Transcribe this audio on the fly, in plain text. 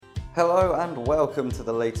Hello and welcome to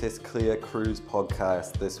the latest Clear Cruise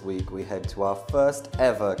podcast. This week we head to our first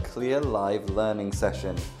ever Clear Live learning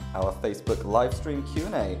session, our Facebook live stream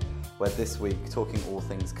Q&A, where this week, talking all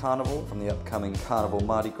things Carnival, from the upcoming Carnival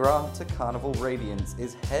Mardi Gras to Carnival Radiance,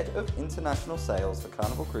 is Head of International Sales for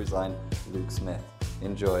Carnival Cruise Line, Luke Smith.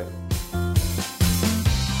 Enjoy.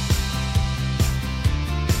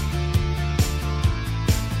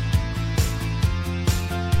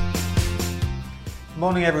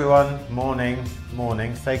 Morning everyone, morning.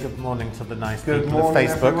 Say good morning to the nice good people of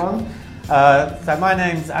Facebook. Everyone. So my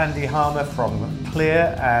name's Andy Harmer from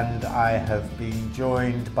Clear, and I have been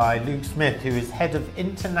joined by Luke Smith, who is Head of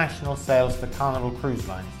International Sales for Carnival Cruise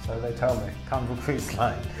Line. So they tell me. Carnival Cruise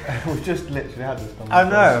Line. We've just literally had this conversation. Oh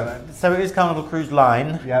no, so it is Carnival Cruise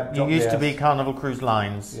Line. Yeah, you used to be Carnival Cruise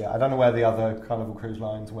Lines. Yeah, I don't know where the other Carnival Cruise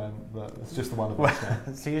Lines went, but it's just the one of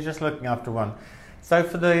us. So you're just looking after one. So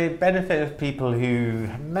for the benefit of people who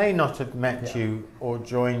may not have met you or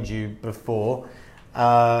joined you before,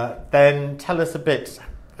 then tell us a bit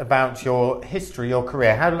about your history, your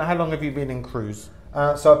career. How long have you been in cruise?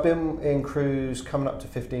 So I've been in cruise coming up to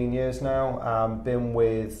 15 years now. Been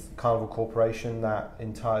with Carnival Corporation that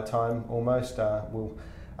entire time almost.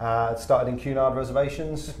 Started in Cunard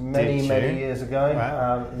Reservations many years ago.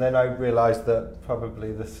 Wow. Then I realised that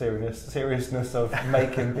probably the seriousness of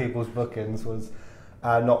making people's bookings was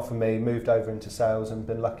not for me. Moved over into sales and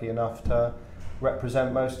been lucky enough to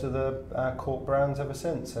represent most of the corp brands ever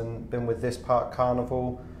since, and been with this part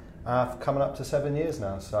Carnival for coming up to 7 years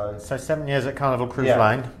now. So 7 years at Carnival Cruise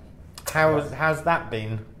Line. How's that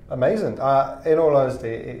been? Amazing. In all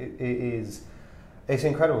honesty, it's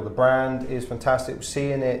incredible. The brand is fantastic.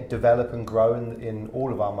 Seeing it develop and grow in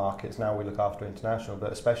all of our markets. Now we look after international,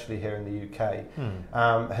 but especially here in the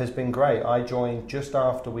UK, has been great. I joined just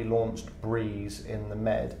after we launched Breeze in the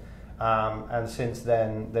Med, and since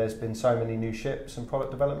then there's been so many new ships and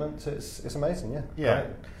product developments. It's amazing. Yeah.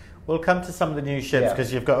 Great. We'll come to some of the new ships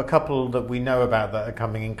because you've got a couple that we know about that are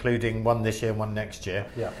coming, including one this year and one next year.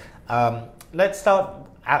 Yeah. Let's start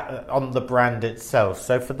on the brand itself.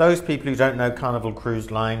 So for those people who don't know Carnival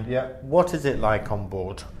Cruise Line, what is it like on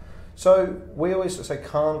board? So we always say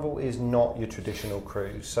Carnival is not your traditional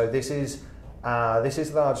cruise. So this is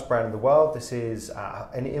the largest brand in the world. This is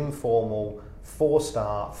an informal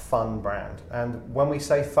 4-star fun brand. And when we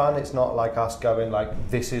say fun, it's not like us going like,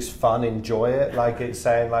 this is fun, enjoy it. Like it's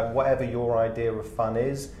saying like whatever your idea of fun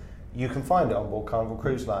is, you can find it on board Carnival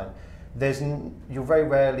Cruise Line. You very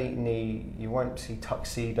rarely you won't see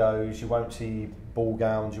tuxedos, you won't see ball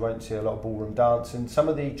gowns, you won't see a lot of ballroom dance, and some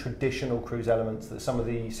of the traditional cruise elements that some of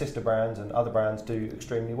the sister brands and other brands do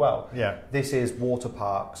extremely well. Yeah. This is water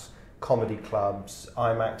parks, comedy clubs,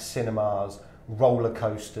 IMAX cinemas, roller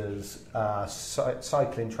coasters,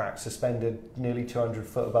 cycling tracks suspended nearly 200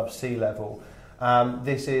 foot above sea level.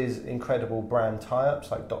 This is incredible brand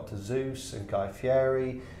tie-ups like Dr. Seuss and Guy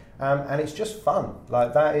Fieri. And it's just fun.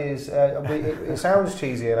 Like that is, it sounds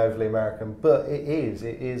cheesy and overly American, but it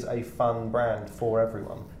is a fun brand for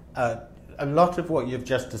everyone. A lot of what you've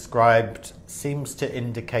just described seems to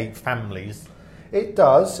indicate families. It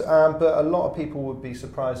does, but a lot of people would be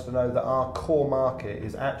surprised to know that our core market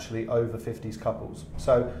is actually over 50s couples.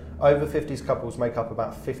 So over 50s couples make up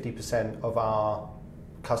about 50% of our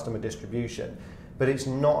customer distribution. But it's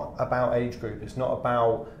not about age group. It's not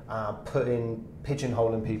about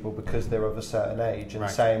pigeonholing people because they're of a certain age and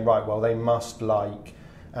saying, right, well, they must like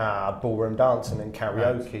ballroom dancing and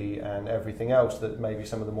karaoke and everything else that maybe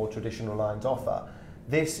some of the more traditional lines offer.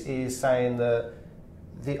 This is saying that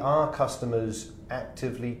our customers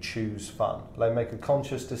actively choose fun. They make a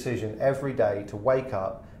conscious decision every day to wake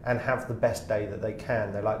up and have the best day that they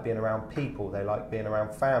can. They like being around people. They like being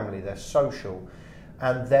around family. They're social.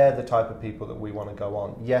 And they're the type of people that we want to go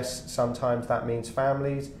on. Yes, sometimes that means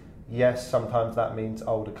families. Yes, sometimes that means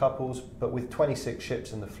older couples. But with 26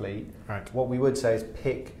 ships in the fleet, what we would say is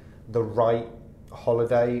pick the right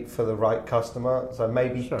holiday for the right customer. So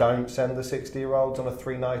maybe don't send the 60-year-olds on a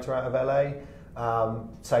 3-nighter out of LA.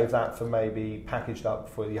 Save that for maybe packaged up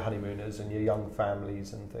for your honeymooners and your young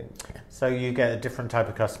families and things. So you get a different type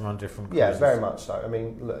of customer on different cruises? Yeah, very much so. I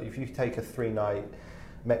mean, look, if you take a 3-night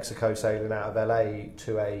Mexico sailing out of LA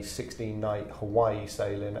to a 16-night Hawaii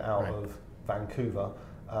sailing out of Vancouver,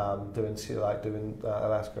 doing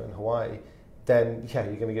Alaska and Hawaii, then you're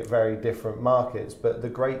going to get very different markets. But the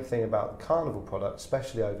great thing about the Carnival product,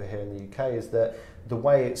 especially over here in the UK, is that the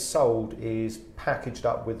way it's sold is packaged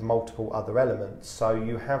up with multiple other elements. So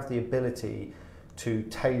you have the ability to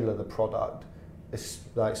tailor the product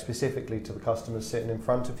specifically to the customers sitting in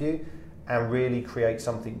front of you, and really create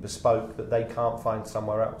something bespoke that they can't find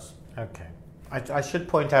somewhere else. Okay. I should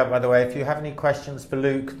point out, by the way, if you have any questions for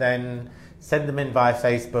Luke, then send them in via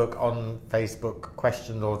Facebook on Facebook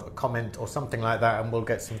questions or comment or something like that, and we'll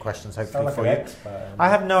get some questions hopefully for you. I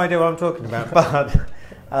have no idea what I'm talking about,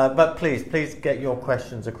 but please get your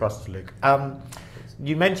questions across to Luke.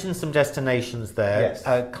 You mentioned some destinations there.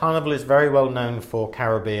 Yes. Carnival is very well known for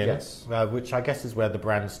Caribbean, Yes. Which I guess is where the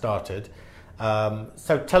brand started.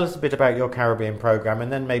 So tell us a bit about your Caribbean program,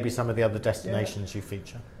 and then maybe some of the other destinations you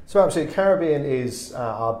feature. So absolutely, Caribbean is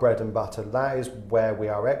our bread and butter. That is where we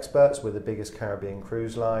are experts. We're the biggest Caribbean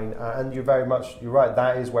cruise line, and you're right.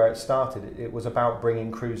 That is where it started. It was about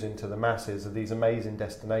bringing cruising to the masses of these amazing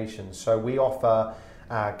destinations. So we offer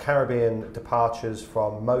Caribbean departures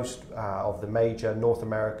from most of the major North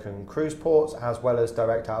American cruise ports, as well as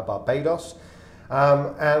direct out of Barbados,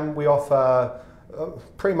 and we offer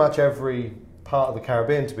pretty much every part of the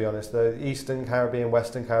Caribbean, to be honest. The Eastern Caribbean,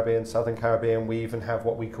 Western Caribbean, Southern Caribbean. We even have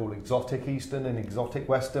what we call exotic Eastern and exotic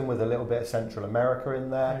Western, with a little bit of Central America in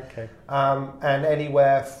there. Okay. And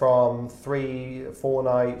anywhere from 3-4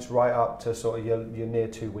 nights right up to sort of your near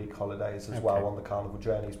 2-week holidays as well on the Carnival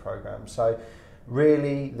Journeys program. So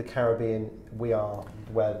really, the Caribbean, we are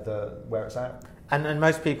where it's at. And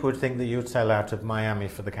most people would think that you would sail out of Miami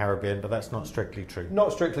for the Caribbean, but that's not strictly true.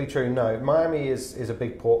 Not strictly true, no. Miami is a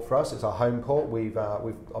big port for us. It's our home port. We've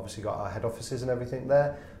obviously got our head offices and everything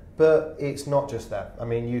there, but it's not just that. I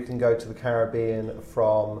mean, you can go to the Caribbean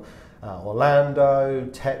from Orlando,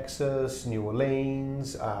 Texas, New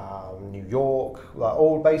Orleans, New York,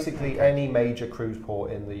 basically any major cruise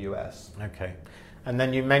port in the US. Okay. And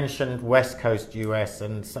then you mentioned West Coast US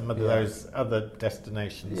and some of those other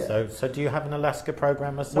destinations. Yeah. So do you have an Alaska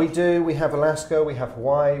program as such? We do. We have Alaska, we have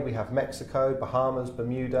Hawaii, we have Mexico, Bahamas,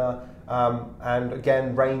 Bermuda, and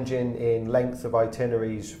again ranging in length of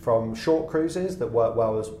itineraries from short cruises that work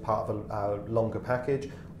well as part of a longer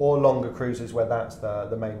package, or longer cruises where that's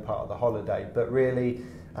the main part of the holiday. But really,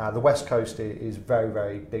 the West Coast is very,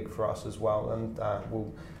 very big for us as well, and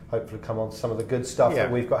we'll hopefully come on to some of the good stuff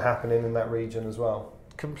that we've got happening in that region as well.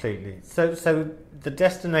 Completely. So the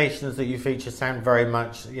destinations that you feature sound very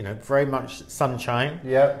much sunshine.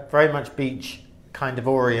 Yeah. Very much beach kind of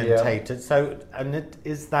orientated. Yeah. So, and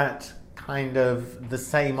is that kind of the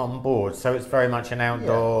same on board? So it's very much an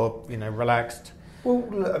outdoor, relaxed.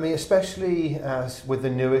 Well, I mean, especially with the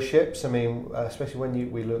newer ships. I mean, especially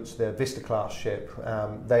when we looked at the Vista class ship,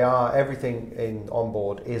 everything on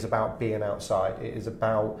board is about being outside. It is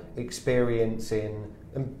about experiencing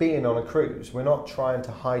and being on a cruise. We're not trying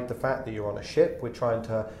to hide the fact that you're on a ship. We're trying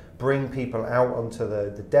to bring people out onto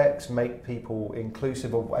the decks, make people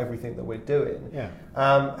inclusive of everything that we're doing. Yeah.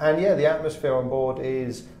 The atmosphere on board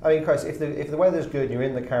is. I mean, Chris, if the weather's good, and you're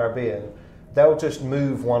in the Caribbean, they'll just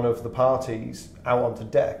move one of the parties out onto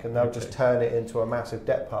deck, and they'll just turn it into a massive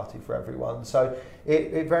deck party for everyone. So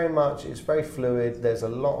it's very fluid. There's a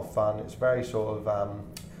lot of fun. It's very sort of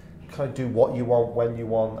kind of do what you want when you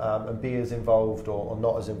want, and be as involved or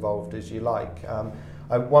not as involved as you like.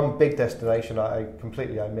 One big destination I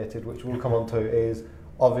completely omitted, which we'll come on to, is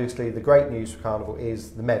obviously the great news for Carnival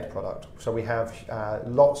is the Med product. So we have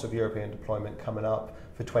lots of European deployment coming up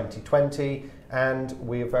for 2020, and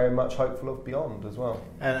we are very much hopeful of beyond as well.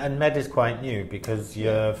 And Med is quite new, because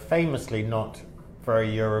you're famously not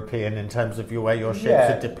very European in terms of where your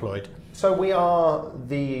ships are deployed. So we are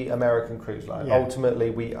the American cruise line. Yeah. Ultimately,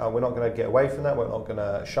 we're not going to get away from that. We're not going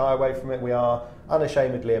to shy away from it. We are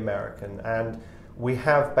unashamedly American, and we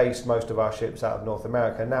have based most of our ships out of North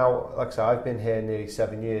America. Now, like I said, I've been here nearly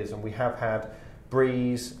 7 years, and we have had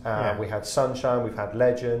Breeze, we had Sunshine, we've had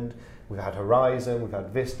Legend, we've had Horizon, we've had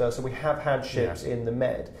Vista, so we have had ships in the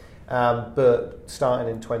Med. But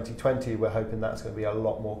starting in 2020, we're hoping that's going to be a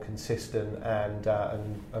lot more consistent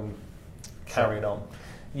and carrying on.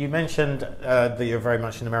 You mentioned that you're very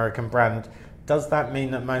much an American brand. Does that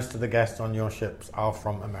mean that most of the guests on your ships are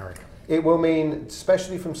from America? It will mean,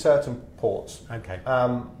 especially from certain ports. Okay.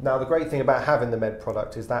 Now, the great thing about having the Med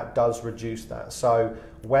product is that does reduce that. So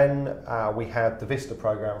when we had the Vista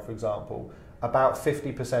program, for example, about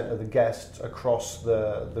 50% of the guests across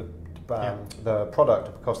the product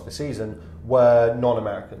across the season were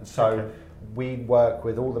non-Americans. So we work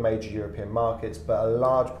with all the major European markets, but a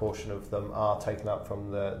large portion of them are taken up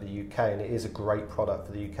from the UK, and it is a great product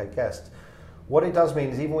for the UK guests. What it does mean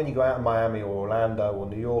is, even when you go out in Miami or Orlando or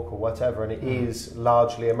New York or whatever, and it is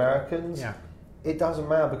largely Americans, it doesn't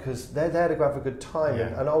matter, because they're there to have a good time,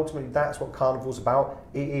 and ultimately that's what Carnival's about.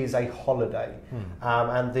 It is a holiday,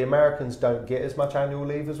 and the Americans don't get as much annual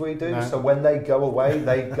leave as we do, so when they go away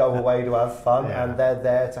to have fun, and they're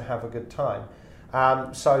there to have a good time.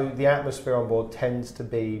 So the atmosphere on board tends to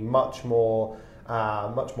be much more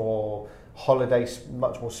holiday,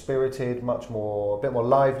 much more spirited, a bit more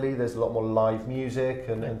lively. There's a lot more live music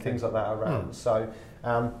and things like that around. So,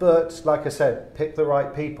 but like I said, pick the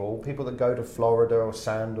right people that go to Florida or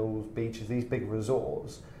Sandals beaches, these big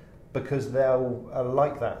resorts, because they'll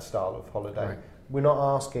like that style of holiday. Right. We're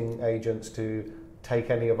not asking agents to take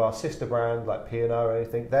any of our sister brand like P&O or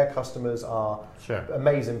anything. Their customers are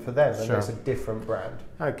amazing for them, and it's a different brand.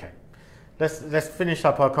 Okay. Let's finish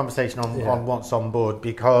up our conversation on what's on board,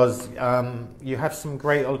 because you have some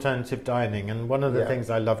great alternative dining, and one of the things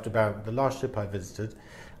I loved about the last ship I visited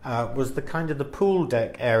was the kind of the pool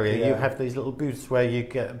deck area. Yeah. You have these little booths where you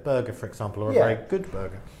get a burger, for example, or a very good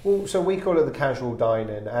burger. Well, so we call it the casual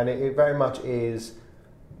dining, and it very much is.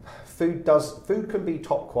 Food can be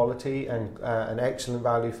top quality and an excellent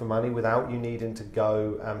value for money without you needing to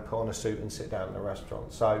go and put on a suit and sit down in a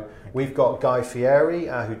restaurant. So we've got Guy Fieri,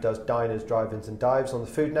 who does diners, drive-ins and dives on the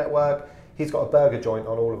Food Network. He's got a burger joint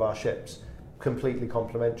on all of our ships, completely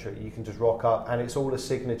complimentary. You can just rock up, and it's all a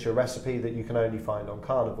signature recipe that you can only find on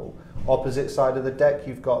Carnival. Opposite side of the deck,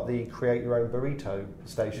 you've got the create your own burrito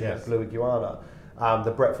station at Blue Iguana.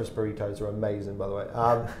 The breakfast burritos are amazing, by the way.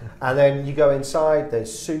 And then you go inside,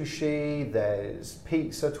 there's sushi, there's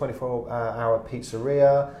pizza, 24-hour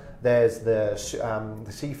pizzeria, there's the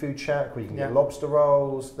seafood shack where you can get lobster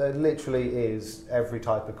rolls. There literally is every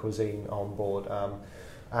type of cuisine on board.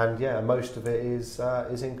 And most of it is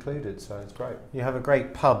included, so it's great. You have a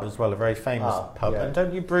great pub as well, a very famous pub. Yeah. And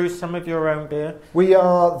don't you brew some of your own beer? We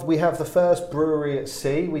have the first brewery at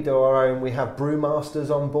sea. We do our own. We have brewmasters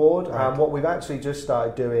on board. Right. What we've actually just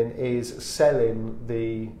started doing is selling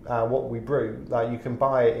the what we brew. You can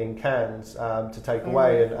buy it in cans to take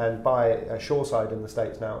away and buy it shoreside in the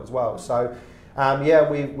States now as well. So.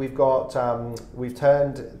 We've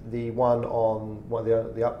turned the one on one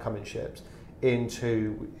of the upcoming ships in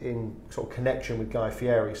sort of connection with Guy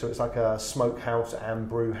Fieri, so it's like a smokehouse and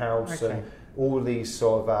brew house and all these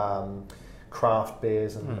sort of craft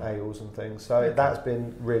beers and ales and things. So that's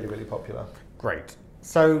been really, really popular. Great.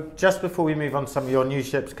 So just before we move on to some of your new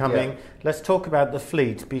ships coming, let's talk about the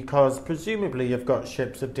fleet, because presumably you've got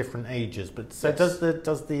ships of different ages. But so does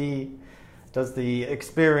the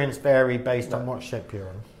experience vary based on what ship you're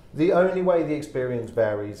on? The only way the experience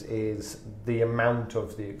varies is the amount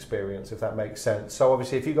of the experience, if that makes sense. So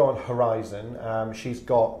obviously if you go on Horizon, she's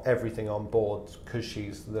got everything on board because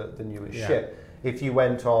she's the newest ship. If you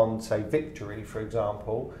went on, say, Victory, for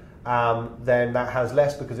example, then that has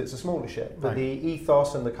less because it's a smaller ship. But the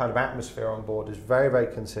ethos and the kind of atmosphere on board is very,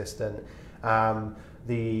 very consistent.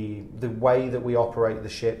 The way that we operate the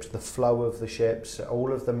ships, the flow of the ships,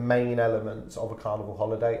 all of the main elements of a Carnival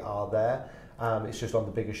holiday are there. It's just on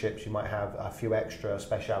the bigger ships you might have a few extra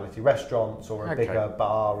speciality restaurants or a bigger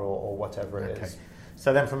bar or whatever it is.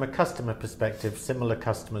 So then from a customer perspective, similar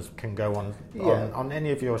customers can go on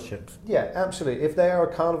any of your ships? Yeah, absolutely. If they are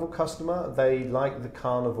a Carnival customer, they like the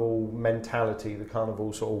Carnival mentality, the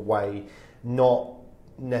Carnival sort of way, not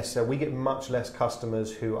necessarily. We get much less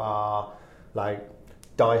customers who are like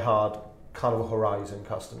die-hard Carnival Horizon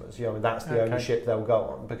customers. That's the only ship they'll go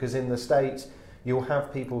on, because in the States you'll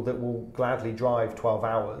have people that will gladly drive 12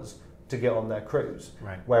 hours to get on their cruise,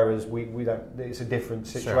 whereas we don't. It's a different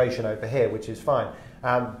situation over here, which is fine.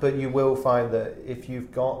 But you will find that if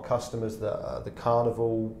you've got customers that are the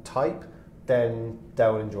Carnival type, then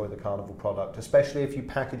they'll enjoy the Carnival product, especially if you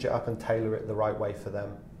package it up and tailor it the right way for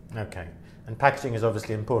them. Okay. And packaging is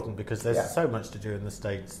obviously important because there's so much to do in the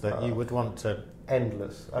States that you would want to...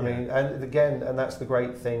 Endless. I mean, and that's the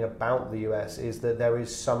great thing about the US, is that there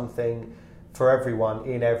is something for everyone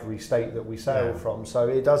in every state that we sail from. So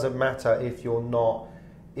it doesn't matter if you're not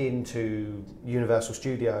into Universal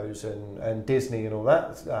Studios and Disney and all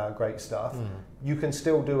that great stuff. You can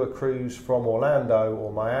still do a cruise from Orlando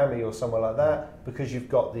or Miami or somewhere like that, because you've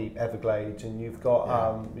got the Everglades and you've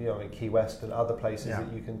got Key West and other places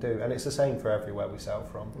that you can do, and it's the same for everywhere we sail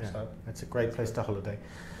from. So it's a great place to holiday.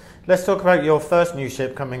 Let's talk about your first new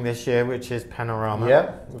ship coming this year, which is Panorama.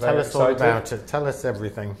 Yeah, tell us all about it. Tell us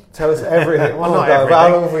everything. Tell us everything. Well, not everything.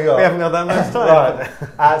 How long have we got? We haven't got that much time.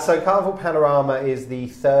 Right. So Carnival Panorama is the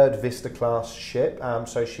third Vista class ship.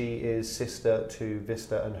 So she is sister to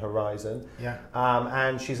Vista and Horizon. Yeah.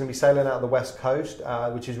 And she's going to be sailing out of the West Coast,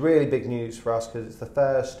 which is really big news for us because it's the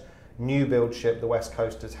first new build ship the West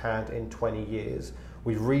Coast has had in 20 years.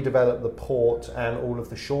 We've redeveloped the port and all of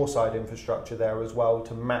the shoreside infrastructure there as well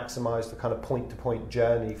to maximise the kind of point-to-point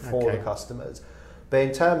journey for the customers. But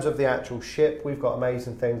in terms of the actual ship, we've got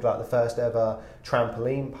amazing things like the first ever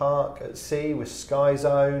trampoline park at sea with Sky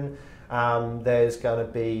Zone. There's going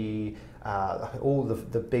to be all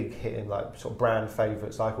the big hitting like sort of brand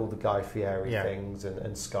favourites like all the Guy Fieri things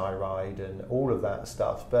and Skyride and all of that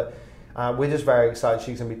stuff. But we're just very excited.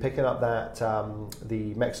 She's going to be picking up that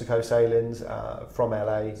the Mexico sailings from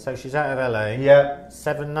LA. So she's out of LA. Yeah.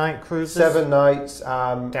 7-night cruises. 7 nights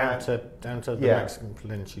down to the Mexican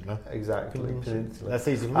peninsula. Exactly. Peninsula. That's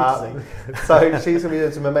easy for me to say. So she's going to be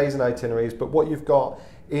doing some amazing itineraries. But what you've got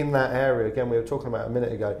in that area, again, we were talking about a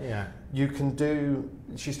minute ago. Yeah. You can do.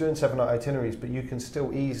 She's doing 7-night itineraries, but you can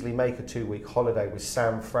still easily make a 2-week holiday with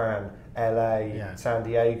San Fran, LA, San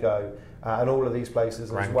Diego. And all of these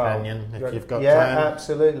places Grand as well. Canyon, if you've got time.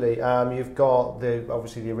 Absolutely. You've got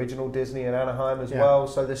obviously the original Disney in Anaheim as well.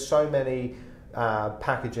 So there's so many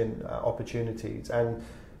packaging opportunities. And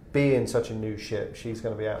being such a new ship, she's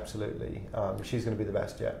going to be absolutely, she's going to be the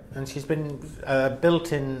best yet. And she's been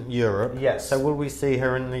built in Europe. Yes. So will we see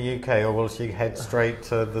her in the UK, or will she head straight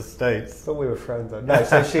to the States? I thought we were friends. No.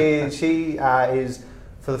 So she is.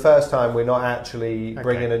 For the first time, we're not actually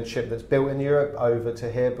bringing a ship that's built in Europe over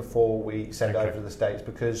to here before we send it over to the States,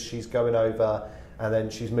 because she's going over and then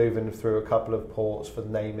she's moving through a couple of ports for the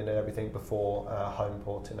naming and everything before home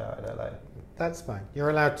porting out in LA. That's fine.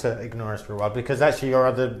 You're allowed to ignore us for a while, because actually your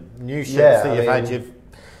other new ships that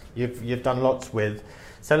you've done lots with.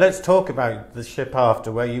 So let's talk about the ship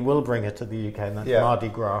after, where you will bring her to the UK, and that's Mardi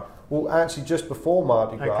Gras. Well, actually, just before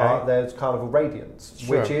Mardi Gras, there's Carnival Radiance,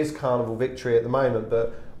 which is Carnival Victory at the moment,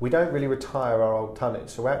 but we don't really retire our old tonnage,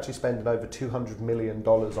 so we're actually spending over $200 million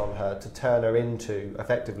on her to turn her into,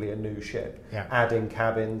 effectively, a new ship, adding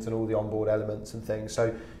cabins and all the onboard elements and things.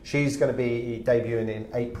 So she's going to be debuting in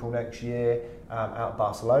April next year out of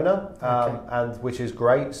Barcelona, and which is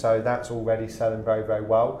great, so that's already selling very, very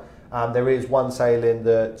well. There is one sailing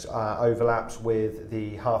that overlaps with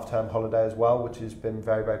the half-term holiday as well, which has been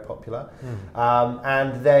very, very popular.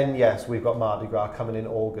 And then, yes, we've got Mardi Gras coming in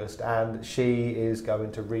August, and she is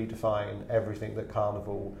going to redefine everything that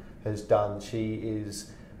Carnival has done. She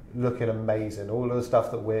is looking amazing. All of the stuff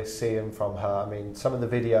that we're seeing from her, I mean, some of the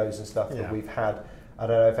videos and stuff that we've had, I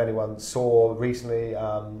don't know if anyone saw recently,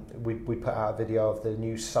 we put out a video of the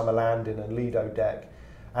new summer landing and Lido deck.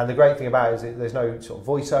 And the great thing about it is there's no sort of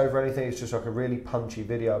voiceover or anything. It's just like a really punchy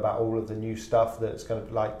video about all of the new stuff that's going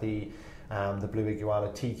to, like the Blue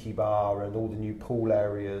Iguana Tiki Bar and all the new pool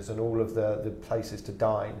areas and all of the places to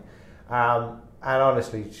dine. And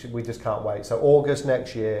honestly, we just can't wait. So August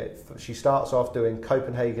next year, she starts off doing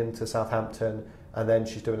Copenhagen to Southampton, and then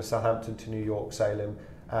she's doing a Southampton to New York sailing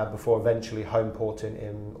before eventually home porting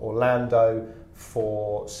in Orlando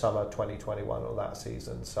for summer 2021 or that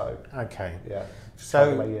season. So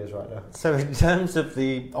so my years right now. So in terms of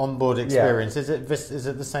the onboard experience, is it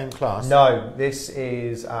the same class? No, this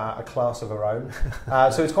is a class of her own.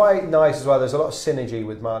 So it's quite nice as well. There's a lot of synergy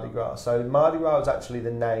with Mardi Gras. So Mardi Gras is actually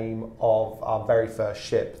the name of our very first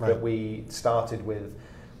ship that we started with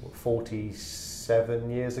 47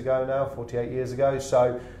 years ago now, 48 years ago.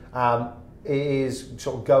 So it is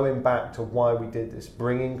sort of going back to why we did this,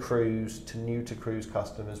 bringing cruise to new-to-cruise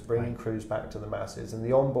customers, bringing cruise back to the masses. And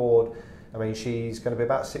the onboard, I mean, she's going to be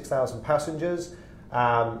about 6,000 passengers.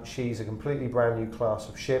 She's a completely brand new class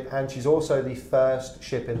of ship, and she's also the first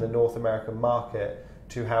ship in the North American market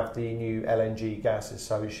to have the new LNG gases,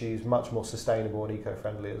 so she's much more sustainable and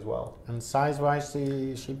eco-friendly as well. And size-wise,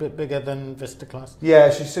 is she a bit bigger than Vista class?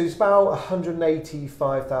 Yeah, she's about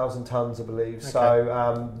 185,000 tonnes, I believe.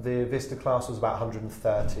 So the Vista class was about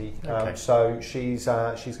 130. So she's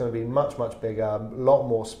going to be much, much bigger, a lot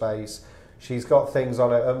more space. She's got things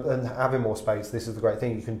on it, and having more space, this is the great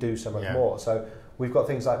thing, you can do so much more. So we've got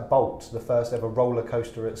things like Bolt, the first ever roller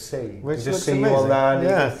coaster at sea. Which you just looks see amazing. you on land.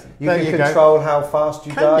 Yes. You can control how fast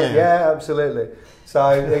you dive. you? Yeah, absolutely. So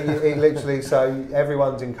it literally, so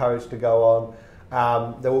everyone's encouraged to go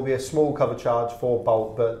on. There will be a small cover charge for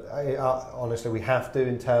Bolt, but honestly, we have to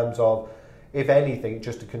in terms of, if anything,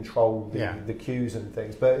 just to control the queues and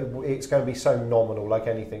things. But it's going to be so nominal, like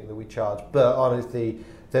anything that we charge. But honestly,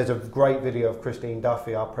 there's a great video of Christine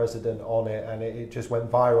Duffy, our president, on it, and it just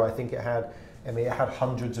went viral. I think it had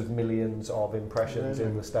hundreds of millions of impressions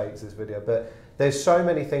in the States, this video. But there's so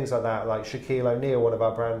many things like that, like Shaquille O'Neal, one of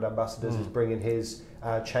our brand ambassadors, is bringing his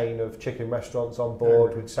chain of chicken restaurants on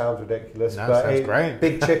board, which sounds ridiculous. No, but sounds great.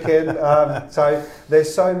 Big chicken. So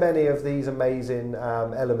there's so many of these amazing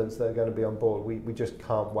elements that are going to be on board. We just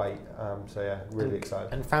can't wait. So yeah, really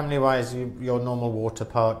excited. And family-wise, your normal water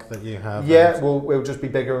park that you have? Yeah, we'll just be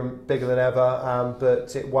bigger than ever.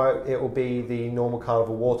 But it will be the normal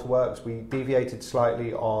Carnival Waterworks. We deviated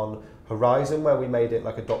slightly on Horizon, where we made it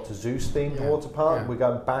like a Dr. Zeus themed water park. We're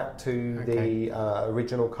going back to the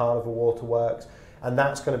original Carnival Waterworks. and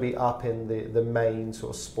that's going to be up in the main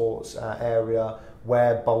sort of sports area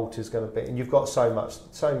where Bolt is going to be. And you've got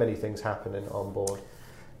so many things happening on board.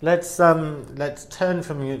 Let's turn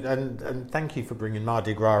from you, and thank you for bringing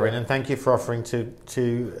Mardi Gras in, and thank you for offering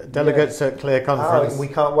to delegates at Clear Conference. We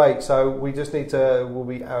can't wait. So we just we'll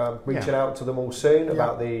be reaching out to them all soon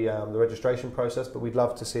about the registration process, but we'd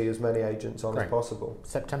love to see as many agents on as possible.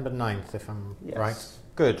 September 9th, if I'm right.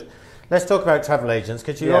 Good. Let's talk about travel agents,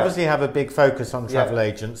 because you obviously have a big focus on travel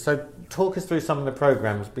agents. So talk us through some of the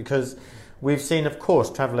programs, because we've seen, of course,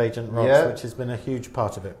 Travel Agent Rocks, which has been a huge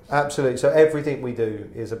part of it. Absolutely. So everything we do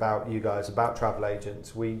is about you guys, about travel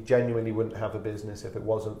agents. We genuinely wouldn't have a business if it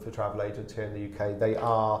wasn't for travel agents here in the UK. They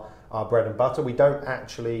are our bread and butter. We don't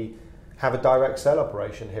actually have a direct sell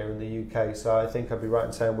operation here in the UK. So I think I'd be right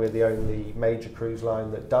in saying we're the only major cruise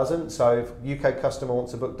line that doesn't. So if a UK customer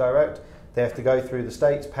wants to book direct, they have to go through the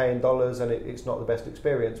States, pay in dollars, and it's not the best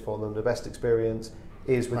experience for them. The best experience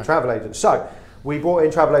is with travel agents. So we brought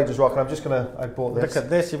in Travel Agents Rock, and I bought this. Look at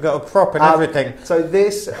this, you've got a prop and everything. So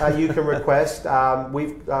this you can request.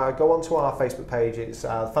 We've go onto our Facebook page. It's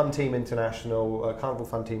Fun Team International, Carnival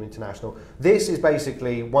Fun Team International. This is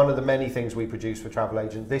basically one of the many things we produce for travel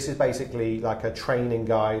agents. This is basically like a training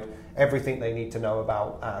guide, everything they need to know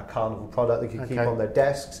about Carnival product they can keep on their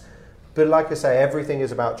desks. But like I say, everything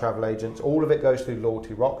is about travel agents. All of it goes through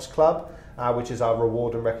Loyalty Rocks Club, which is our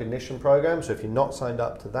reward and recognition program. So if you're not signed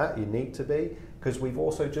up to that, you need to be, because we've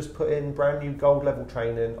also just put in brand new gold level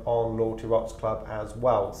training on Loyalty Rocks Club as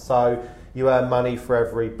well. So you earn money for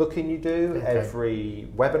every booking you do, every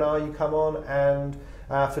webinar you come on, and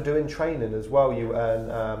for doing training as well, you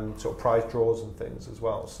earn sort of prize draws and things as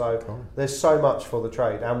well. So there's so much for the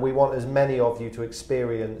trade, and we want as many of you to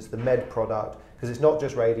experience the Med product, because it's not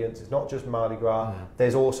just Radiance, it's not just Mardi Gras,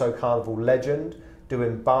 there's also Carnival Legend,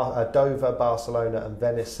 doing Dover, Barcelona and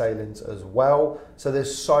Venice sailings as well. So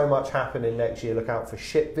there's so much happening next year. Look out for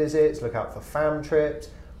ship visits, look out for fam trips,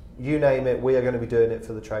 you name it, we are going to be doing it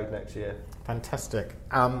for the trade next year. Fantastic.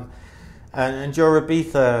 And your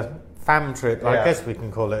Ibiza fam trip, I guess we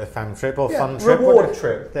can call it a fam trip or fun trip. Reward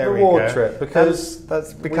trip. There reward we go. Trip, because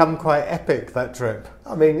that's become quite epic, that trip.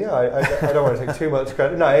 I mean, I don't want to take too much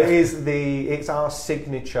credit. No, it's our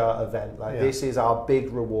signature event. This is our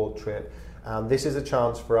big reward trip. This is a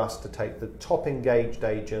chance for us to take the top engaged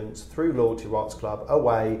agents through Loyalty Rocks Club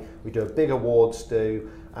away. We do a big awards do,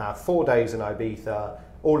 4 days in Ibiza,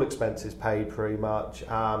 all expenses paid pretty much,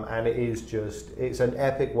 and it's an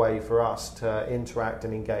epic way for us to interact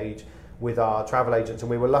and engage with our travel agents.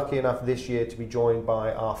 And we were lucky enough this year to be joined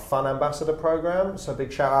by our Fun Ambassador program. So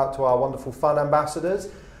big shout out to our wonderful Fun Ambassadors.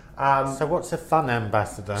 So what's a Fun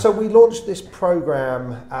Ambassador? So we launched this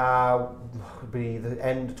program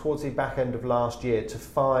towards the back end of last year to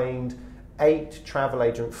find 8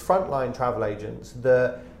 frontline travel agents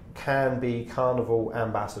that can be Carnival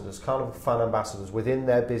ambassadors, Carnival Fun ambassadors within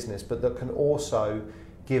their business, but that can also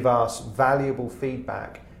give us valuable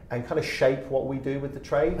feedback and kind of shape what we do with the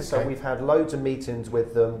trade. So we've had loads of meetings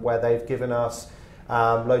with them where they've given us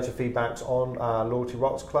loads of feedbacks on Loyalty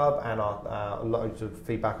Rocks Club and loads of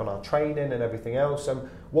feedback on our training and everything else. And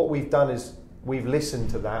what we've done is we've listened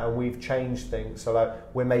to that and we've changed things. So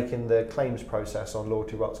we're making the claims process on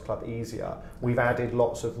Loyalty Rocks Club easier. We've added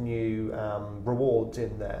lots of new rewards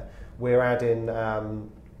in there. We're adding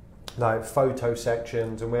photo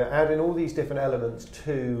sections, and we're adding all these different elements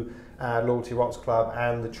to Loyalty Rocks Club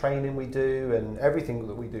and the training we do and everything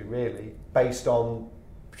that we do really based on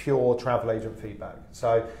pure travel agent feedback.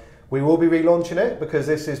 So we will be relaunching it because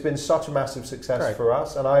this has been such a massive success for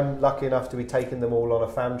us, and I'm lucky enough to be taking them all on a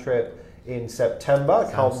fam trip in September.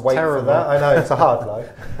 Can't wait for that. I know, it's a hard life.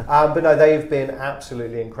 But no, they've been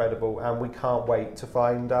absolutely incredible, and we can't wait to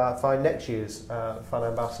find next year's Fun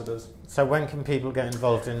Ambassadors. So when can people get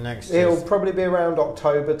involved in next year? It'll probably be around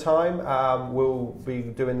October time. We'll be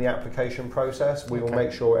doing the application process. We will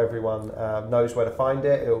make sure everyone knows where to find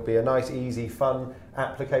it. It'll be a nice, easy, fun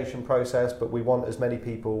application process, but we want as many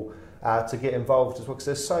people to get involved as well, because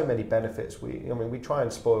there's so many benefits. We try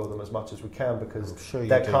and spoil them as much as we can because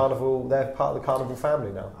they're Carnival. They're part of the Carnival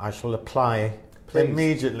family now. I shall apply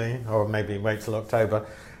immediately, or maybe wait till October.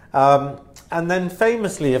 And then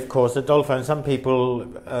famously, of course, Adolfo, and some people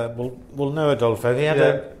will know Adolfo. He had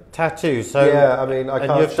a tattoo. So I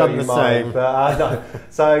can't show you mine, but no.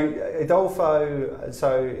 So Adolfo.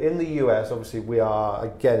 So in the US, obviously, we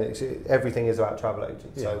are everything is about travel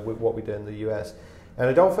agents. So what we do in the US. And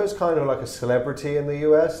Adolfo's kind of like a celebrity in the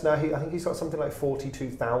US now. I think he's got something like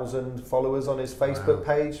 42,000 followers on his Facebook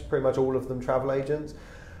page, pretty much all of them travel agents.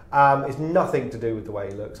 It's nothing to do with the way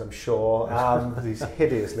he looks, I'm sure. He's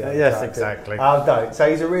hideously unattractive. Yes, exactly. No, so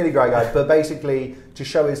he's a really great guy. But basically, to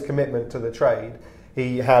show his commitment to the trade,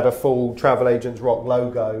 he had a full Travel Agents Rock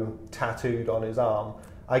logo tattooed on his arm.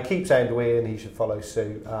 I keep saying to Ian he should follow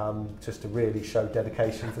suit, just to really show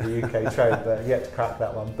dedication for the UK trade, but yet to crack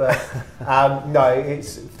that one. But no,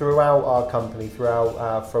 it's throughout our company,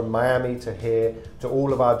 from Miami to here, to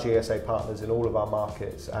all of our GSA partners in all of our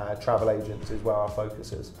markets, Travel Agents is where our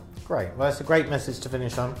focus is. Great. Well, that's a great message to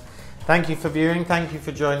finish on. Thank you for viewing. Thank you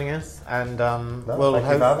for joining us. And Thank you for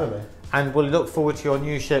having me. And we'll look forward to your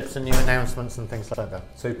new ships and new announcements and things like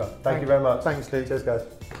that. Super. Thank you very much. Thanks, Luke. Cheers, guys.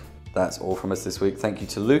 That's all from us this week. Thank you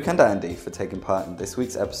to Luke and Andy for taking part in this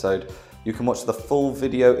week's episode. You can watch the full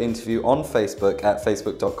video interview on Facebook at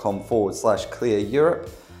facebook.com/ClearEurope.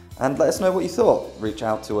 And let us know what you thought. Reach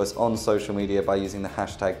out to us on social media by using the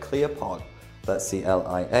hashtag ClearPod. That's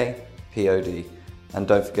CLIAPOD. And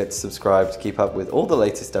don't forget to subscribe to keep up with all the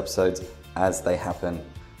latest episodes as they happen.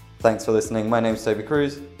 Thanks for listening. My name's Toby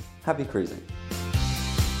Cruz. Happy cruising.